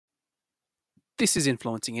This is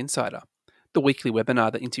Influencing Insider, the weekly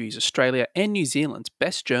webinar that interviews Australia and New Zealand's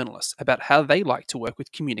best journalists about how they like to work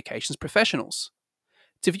with communications professionals.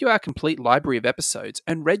 To view our complete library of episodes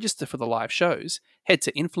and register for the live shows, head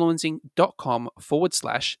to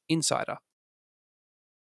influencing.com/insider.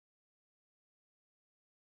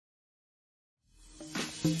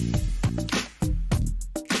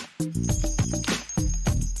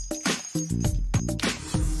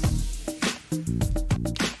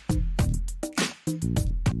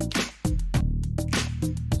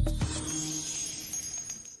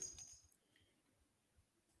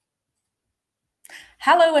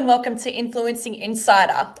 Hello and welcome to Influencing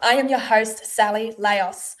Insider. I am your host, Sally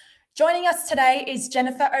Laos. Joining us today is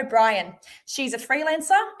Jennifer O'Brien. She's a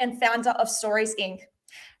freelancer and founder of Stories Inc.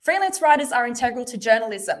 Freelance writers are integral to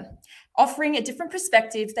journalism. Offering a different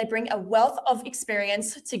perspective, they bring a wealth of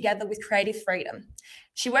experience together with creative freedom.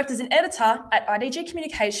 She worked as an editor at IDG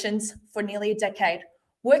Communications for nearly a decade,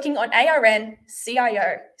 working on ARN,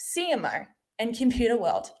 CIO, CMO, and Computer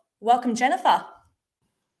World. Welcome, Jennifer.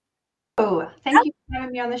 Oh, thank you for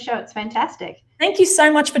having me on the show. It's fantastic. Thank you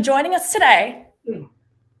so much for joining us today.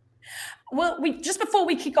 Well, just before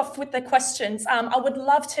we kick off with the questions, I would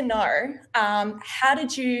love to know, how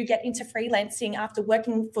did you get into freelancing after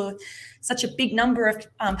working for such a big number of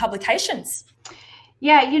publications?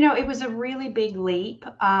 Yeah, it was a really big leap.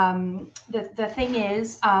 The thing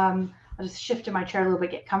is, I'll just shift to my chair a little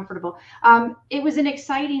bit, get comfortable. It was an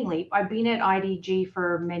exciting leap. I've been at IDG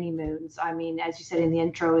for many moons. I mean, as you said in the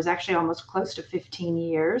intro, it was actually almost close to 15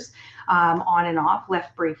 years, on and off,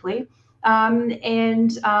 left briefly. So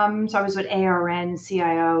I was with ARN,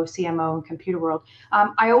 CIO, CMO, and Computer World.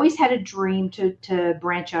 I always had a dream to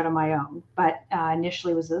branch out on my own, but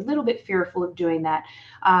initially was a little bit fearful of doing that.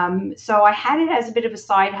 So I had it as a bit of a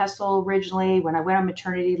side hustle originally. When I went on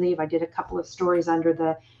maternity leave, I did a couple of stories under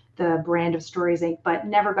the brand of Stories Inc., but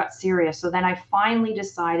never got serious. So then I finally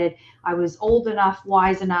decided I was old enough,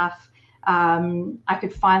 wise enough, I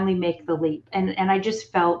could finally make the leap. And I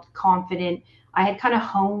just felt confident. I had kind of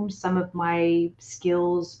honed some of my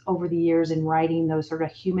skills over the years in writing those sort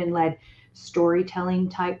of human-led storytelling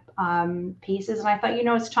type pieces. And I thought,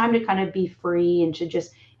 it's time to kind of be free and to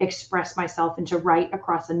just express myself and to write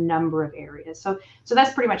across a number of areas. So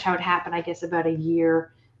that's pretty much how it happened, I guess, about a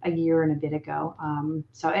year and a bit ago. And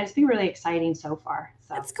it's been really exciting so far.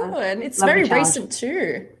 So that's good. It's very recent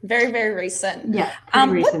too. Very, very recent. Yeah,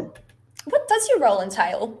 pretty recent. What does your role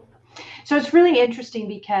entail? So it's really interesting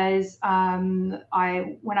because when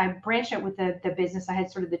I branched out with the business, I had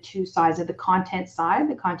sort of the two sides of the content side,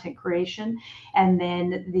 the content creation, and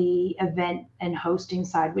then the event and hosting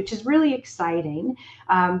side, which is really exciting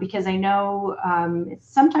because I know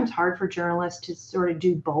it's sometimes hard for journalists to sort of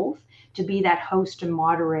do both, to be that host and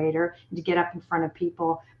moderator, and to get up in front of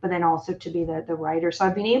people, but then also to be the writer. So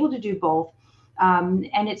I've been able to do both.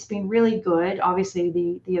 And it's been really good. Obviously,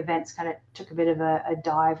 the events kind of took a bit of a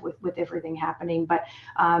dive with everything happening. But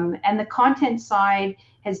and the content side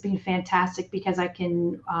has been fantastic because I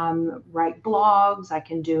can write blogs. I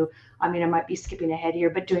might be skipping ahead here,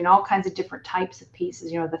 but doing all kinds of different types of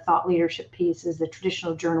pieces, the thought leadership pieces, the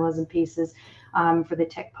traditional journalism pieces for the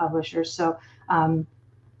tech publishers. So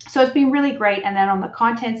it's been really great. And then on the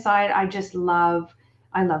content side, I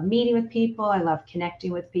love meeting with people. I love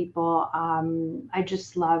connecting with people. I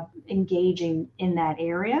just love engaging in that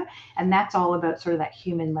area. And that's all about sort of that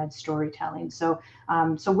human-led storytelling. So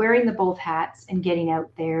wearing the both hats and getting out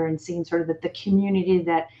there and seeing sort of the community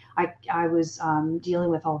that I was dealing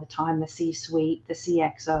with all the time, the C-suite, the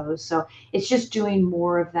CXOs. So it's just doing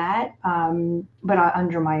more of that, but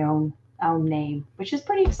under my own name, which is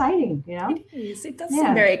pretty exciting, It is. It does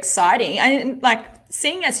seem very exciting. And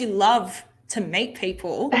seeing as you love to meet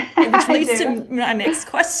people, which leads to my next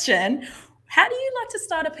question. How do you like to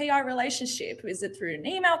start a PR relationship? Is it through an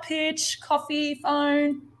email pitch, coffee,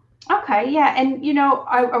 phone? Okay, yeah. And,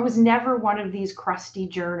 I was never one of these crusty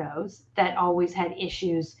journos that always had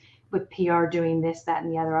issues with PR doing this, that,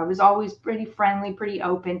 and the other. I was always pretty friendly, pretty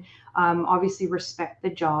open, obviously respect the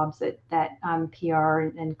jobs that PR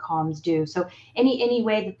and comms do. So any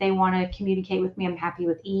way that they want to communicate with me, I'm happy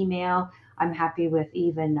with email. I'm happy with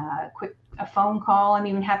even a phone call. I'm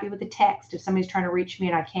even happy with a text. If somebody's trying to reach me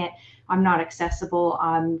and I'm not accessible,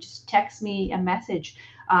 just text me a message.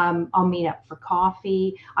 I'll meet up for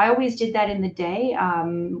coffee. I always did that in the day.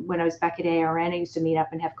 When I was back at ARN, I used to meet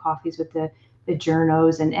up and have coffees with the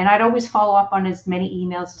journos, and I'd always follow up on as many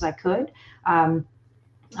emails as I could.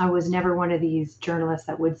 I was never one of these journalists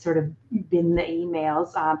that would sort of bin the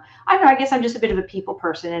emails. I don't know, I guess I'm just a bit of a people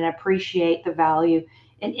person and appreciate the value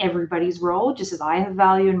in everybody's role. Just as I have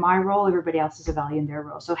value in my role, everybody else has a value in their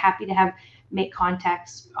role. So happy to make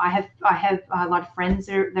contacts. I have a lot of friends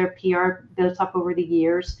that are PR built up over the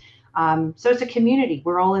years. So it's a community.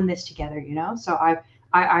 We're all in this together, you know. So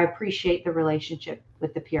I appreciate the relationship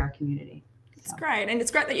with the PR community. It's great. And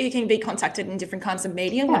it's great that you can be contacted in different kinds of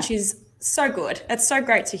media, which is so good. It's so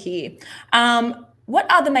great to hear.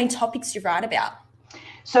 What are the main topics you write about?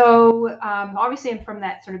 So obviously I'm from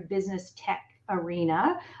that sort of business tech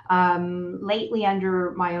arena. Lately,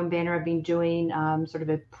 under my own banner, I've been doing sort of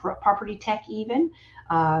a property tech even,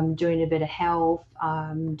 doing a bit of health,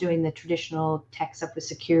 doing the traditional tech stuff with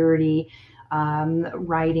security,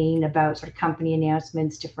 writing about sort of company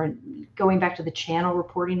announcements, going back to the channel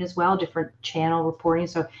reporting as well, different channel reporting.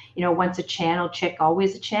 So, you know, once a channel chick,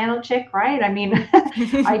 always a channel chick, right? I mean,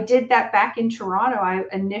 I did that back in Toronto. I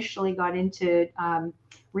initially got into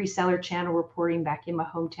reseller channel reporting back in my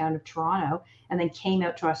hometown of Toronto, and then came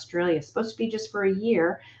out to Australia, supposed to be just for a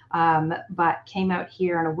year, but came out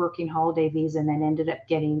here on a working holiday visa, and then ended up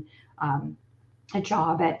getting a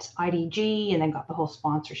job at IDG, and then got the whole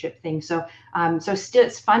sponsorship thing. So still,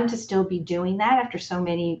 it's fun to still be doing that after so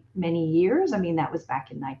many years. I mean, that was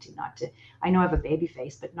back in I know I have a baby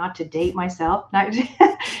face, but not to date myself,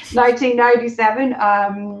 1997.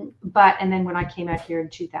 And then when I came out here in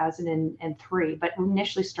 2003, but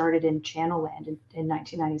initially started in Channel Land in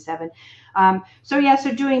 1997. So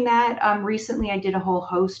doing that. Recently I did a whole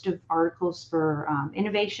host of articles for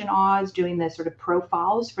Innovation Oz, doing the sort of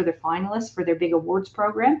profiles for their finalists for their big awards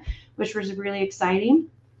program, which was really exciting.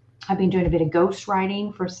 I've been doing a bit of ghost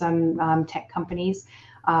writing for some tech companies,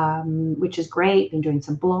 which is great. Been doing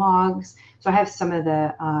some blogs. So I have some of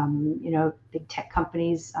the, big tech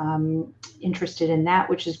companies interested in that,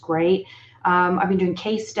 which is great. I've been doing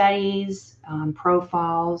case studies,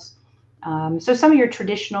 profiles. So some of your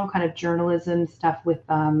traditional kind of journalism stuff with,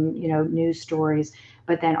 news stories,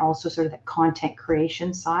 but then also sort of the content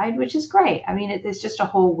creation side, which is great. I mean, it's just a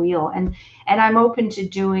whole wheel, and I'm open to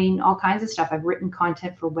doing all kinds of stuff. I've written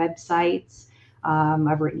content for websites.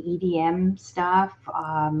 I've written EDM stuff.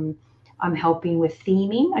 I'm helping with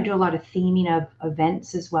theming. I do a lot of theming of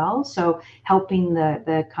events as well. So helping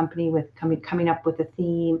the company with coming up with a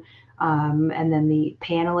theme, and then the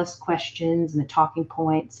panelist questions and the talking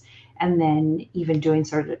points, and then even doing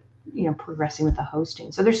sort of, progressing with the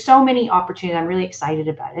hosting. So there's so many opportunities. I'm really excited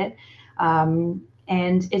about it.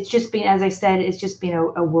 And it's just been, as I said, it's just been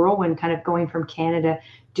a whirlwind, kind of going from Canada,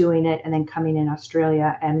 doing it, and then coming in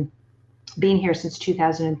Australia, and being here since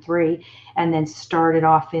 2003, and then started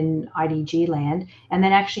off in IDG land, and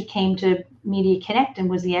then actually came to Media Connect and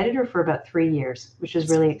was the editor for about 3 years, which was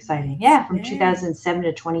really exciting. Yeah, from 2007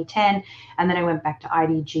 to 2010. And then I went back to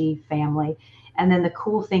IDG family. And then the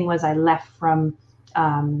cool thing was I left from,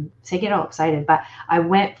 so I get all excited, but I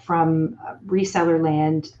went from reseller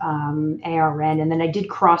land, ARN, and then I did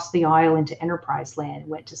cross the aisle into enterprise land,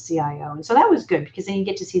 went to CIO. And so that was good, because then you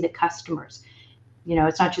get to see the customers.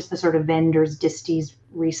 It's not just the sort of vendors, disties,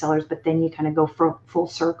 resellers, but then you kind of go full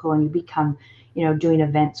circle, and you become, doing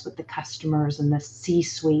events with the customers and the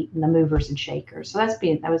C-suite and the movers and shakers. So that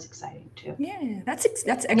was exciting too. Yeah, that's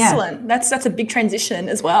excellent. Yeah. That's a big transition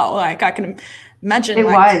as well. Like, I can imagine. It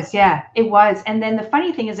was. And then the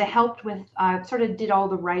funny thing is, I helped with, sort of did all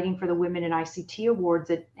the writing for the Women in ICT Awards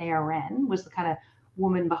at ARN, was the kind of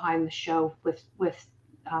woman behind the show with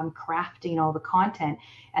crafting all the content,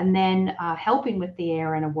 and then helping with the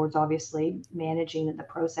ARN Awards, obviously managing the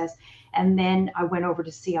process. And then I went over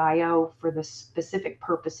to CIO for the specific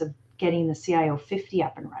purpose of getting the CIO 50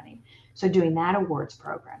 up and running. So doing that awards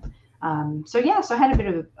program. So I had a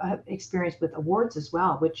bit of experience with awards as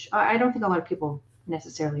well, which I don't think a lot of people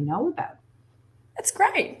necessarily know about. That's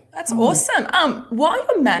great. That's awesome. While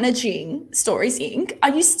you're managing Stories Inc.,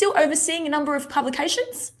 are you still overseeing a number of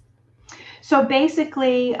publications? So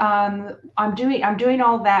basically, I'm doing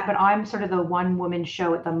all that, but I'm sort of the one woman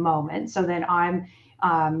show at the moment. So then I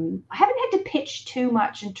haven't had to pitch too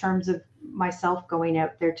much in terms of myself going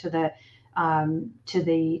out there to the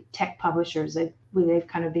tech publishers. They've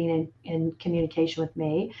kind of been in communication with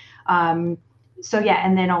me. And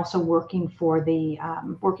then also working for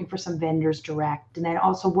some vendors direct, and then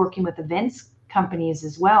also working with events companies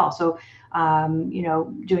as well. So,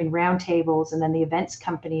 doing roundtables, and then the events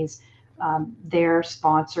companies, their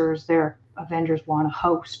sponsors, their vendors want to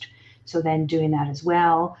host. So then doing that as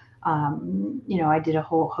well. I did a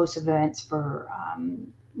whole host of events for,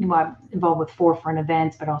 I'm involved with Forefront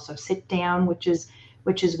events, but also Sit Down, which is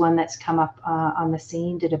one that's come up on the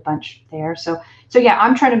scene, did a bunch there. So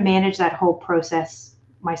I'm trying to manage that whole process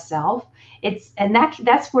myself.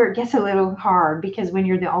 That's where it gets a little hard, because when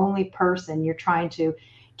you're the only person, you're trying to,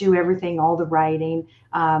 do everything, all the writing.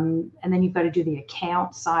 And then you've got to do the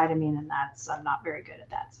account side. I mean, and I'm not very good at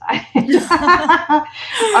that side.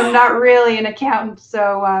 I'm not really an accountant.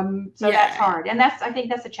 So that's hard. And I think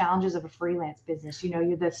that's the challenges of a freelance business.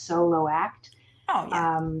 You're the solo act.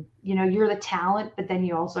 Oh, yeah. You're the talent, but then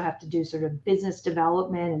you also have to do sort of business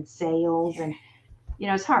development and sales. And,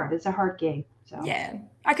 it's hard. It's a hard gig. So. Yeah,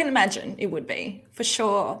 I can imagine it would be, for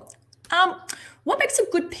sure. What makes a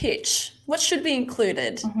good pitch? What should be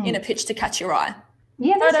included in a pitch to catch your eye?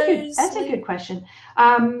 Yeah, that's a good question.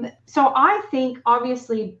 So I think,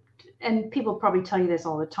 obviously, and people probably tell you this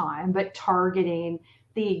all the time, but targeting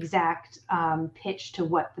the exact pitch to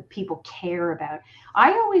what the people care about.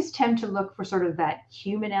 I always tend to look for sort of that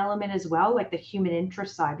human element as well, like the human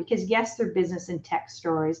interest side, because yes, they're business and tech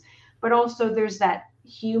stories, but also there's that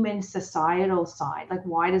human societal side. Like,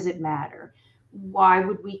 why does it matter? Why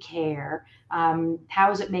would we care?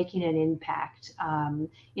 How is it making an impact?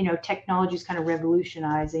 Technology is kind of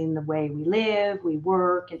revolutionizing the way we live, we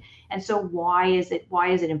work, and so why is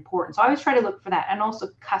it important? So I always try to look for that, and also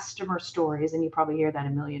customer stories. And you probably hear that a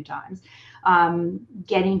million times.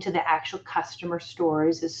 Getting to the actual customer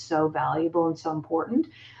stories is so valuable and so important.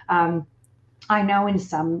 I know in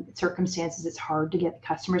some circumstances it's hard to get the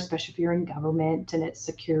customer, especially if you're in government and it's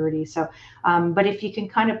security. So, but if you can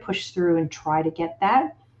kind of push through and try to get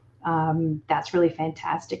that, that's really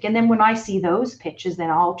fantastic. And then when I see those pitches, then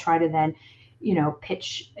I'll try to then,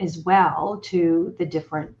 pitch as well to the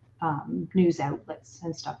different news outlets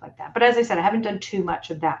and stuff like that. But as I said, I haven't done too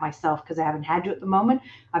much of that myself because I haven't had to at the moment.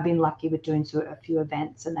 I've been lucky with doing a few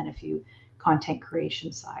events and then a few content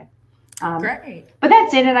creation side. Great. But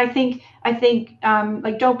that's it. And I think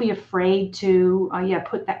like, don't be afraid to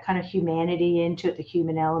put that kind of humanity into it, the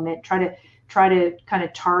human element. Try to kind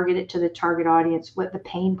of target it to the target audience, what the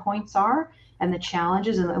pain points are and the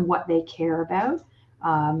challenges and what they care about.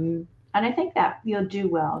 And I think that you'll do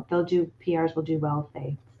well. PRs will do well if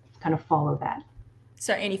they kind of follow that.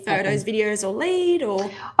 So any photos, videos, or lead, or?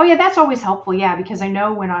 Oh yeah, that's always helpful. Yeah, because I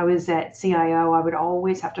know when I was at CIO, I would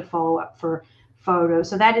always have to follow up for photo.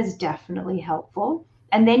 So that is definitely helpful.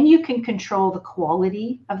 And then you can control the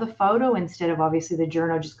quality of the photo instead of obviously the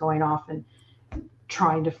journo just going off and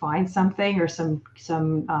trying to find something or some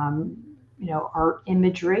art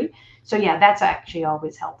imagery. So yeah, that's actually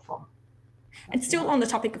always helpful. And still on the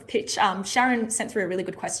topic of pitch, Sharon sent through a really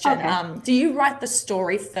good question. Okay. Do you write the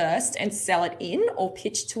story first and sell it in, or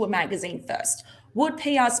pitch to a magazine first? Would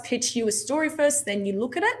PRs pitch you a story first, then you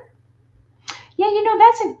look at it? Yeah,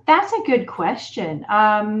 that's a good question.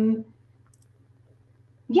 I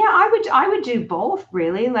would do both,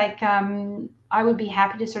 really. Like, I would be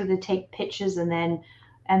happy to sort of take pitches and then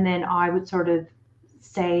I would sort of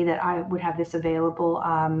say that I would have this available.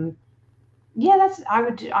 I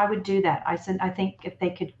would do that. I think if they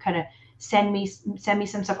could kind of send me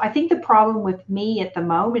some stuff. I think the problem with me at the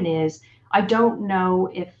moment is I don't know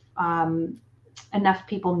if enough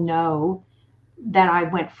people know that I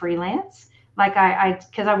went freelance. Like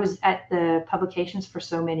because I was at the publications for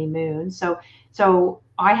So Many Moons. So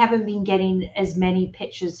I haven't been getting as many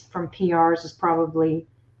pitches from PRs as probably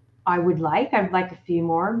I would like. I'd like a few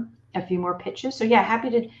more pitches. So yeah,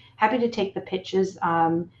 happy to take the pitches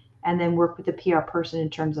and then work with the PR person in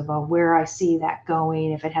terms of where I see that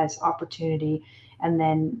going, if it has opportunity. And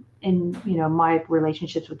then in my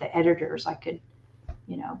relationships with the editors, I could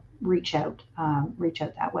reach out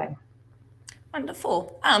that way.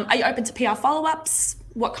 Wonderful. Are you open to PR follow-ups?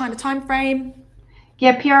 What kind of time frame?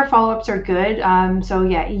 Yeah, PR follow-ups are good. So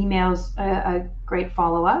yeah, emails a great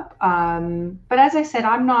follow-up. But as I said,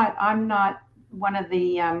 I'm not one of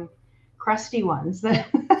the crusty ones that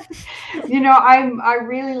I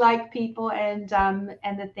really like people, and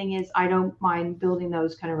the thing is, I don't mind building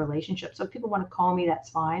those kind of relationships. So if people want to call me, that's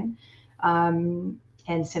fine, and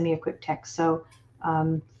send me a quick text. So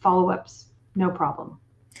follow-ups, no problem.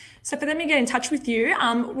 So for them to get in touch with you,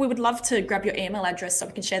 we would love to grab your email address so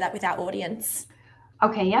we can share that with our audience.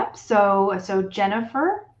 Okay, yep. So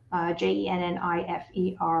Jennifer,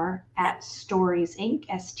 JENNIFER @storiesinc,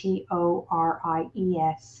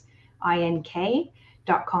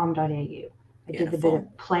 STORIESINK.com.au. I did the bit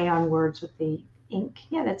of play on words with the ink.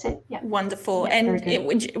 Yeah, that's it. Yeah. Wonderful. Yeah, and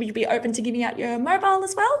would you be open to giving out your mobile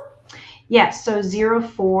as well? Yes. So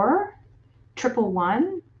 04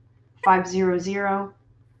 111 500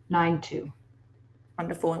 92.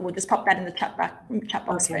 Wonderful. And we'll just pop that in the chat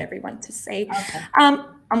box for everyone to see. Okay.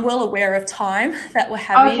 I'm well aware of time that we're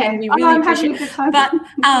having, and we really appreciate it. But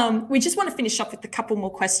we just want to finish off with a couple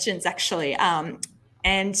more questions, actually. And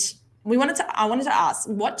I wanted to ask,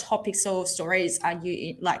 what topics or stories are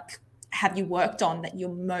you have you worked on that you're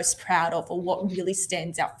most proud of, or what really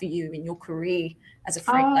stands out for you in your career as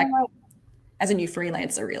a as a new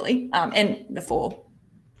freelancer, really, and before?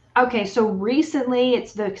 Okay, so recently,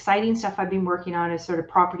 it's the exciting stuff I've been working on is sort of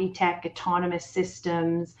property tech, autonomous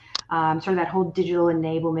systems, sort of that whole digital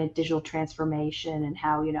enablement, digital transformation, and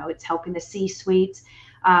how, you know, it's helping the C-suites.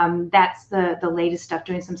 That's the latest stuff,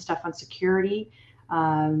 doing some stuff on security,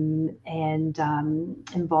 and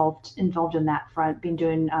involved in that front. Been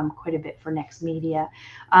doing quite a bit for Next Media.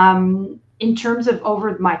 In terms of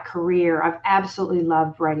over my career, I've absolutely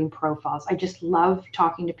loved writing profiles. I just love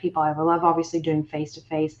talking to people. I love obviously doing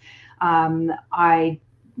face-to-face. Doing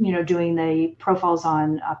the profiles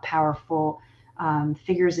on powerful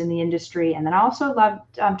figures in the industry. And then I also love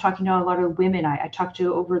talking to a lot of women. I talked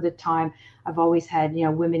to over the time. I've always had,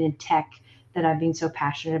 women in tech that I've been so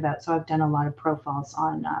passionate about. So I've done a lot of profiles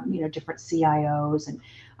on, different CIOs,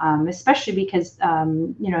 and especially because,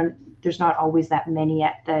 there's not always that many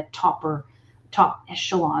at the top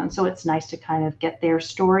echelon. So it's nice to kind of get their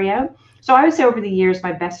story out. So I would say over the years,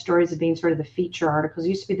 my best stories have been sort of the feature articles. I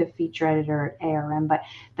used to be the feature editor at ARM, but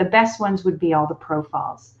the best ones would be all the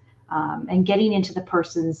profiles. And getting into the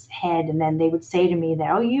person's head, and then they would say to me that,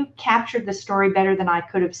 oh, you captured the story better than I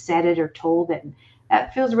could have said it or told it. And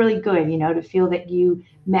that feels really good, to feel that you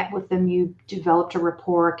met with them, you developed a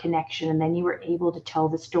rapport, a connection, and then you were able to tell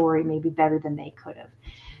the story maybe better than they could have.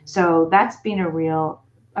 So that's been a real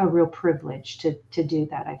privilege to do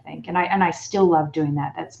that, I think. And I still love doing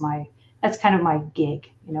that. That's kind of my gig,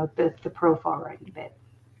 the profile writing bit.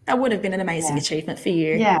 That would have been an amazing achievement for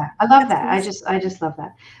you. Yeah, I love that. I just love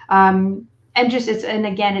that. And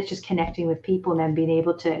again, it's just connecting with people and then being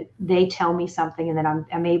able to, they tell me something and then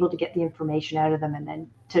I'm able to get the information out of them and then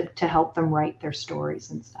to help them write their stories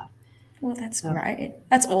and stuff. Well, that's great.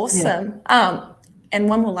 That's awesome. Yeah. And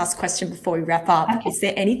one more last question before we wrap up. Okay. Is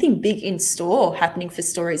there anything big in store happening for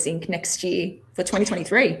Stories Inc. next year for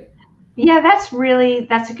 2023? Yeah, that's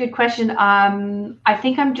a good question. I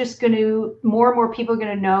think I'm just more and more people are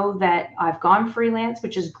going to know that I've gone freelance,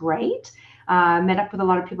 which is great. Met up with a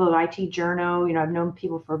lot of people at IT Journo. I've known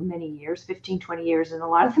people for many years, 15, 20 years, and a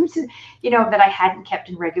lot of them, that I hadn't kept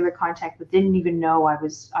in regular contact with, didn't even know I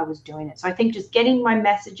was doing it. So I think just getting my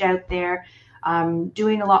message out there,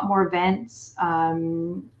 doing a lot more events,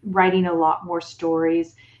 writing a lot more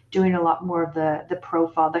stories, doing a lot more of the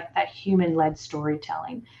profile, that human-led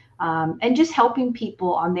storytelling, and just helping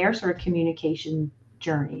people on their sort of communication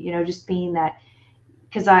journey, just being that,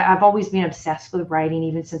 because I've always been obsessed with writing,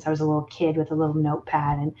 even since I was a little kid with a little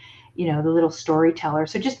notepad and, the little storyteller.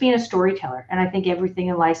 So just being a storyteller. And I think everything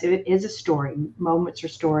in life is a story. Moments are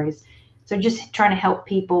stories. So just trying to help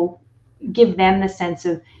people, give them the sense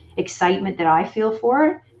of excitement that I feel for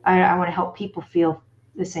it. I want to help people feel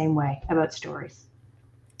the same way about stories.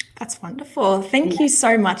 That's wonderful. Thank you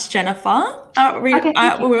so much, Jennifer. We're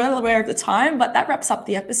well aware of the time, but that wraps up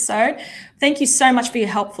the episode. Thank you so much for your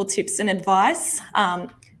helpful tips and advice.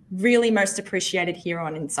 Really most appreciated here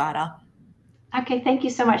on Insider. Okay, thank you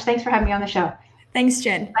so much. Thanks for having me on the show. Thanks,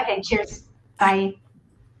 Jen. Okay, cheers. Bye.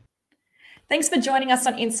 Thanks for joining us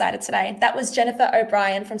on Insider today. That was Jennifer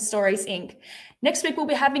O'Brien from Stories Inc. Next week, we'll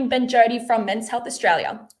be having Ben Jody from Men's Health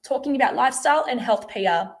Australia talking about lifestyle and health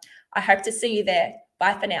PR. I hope to see you there.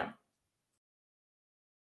 Bye for now.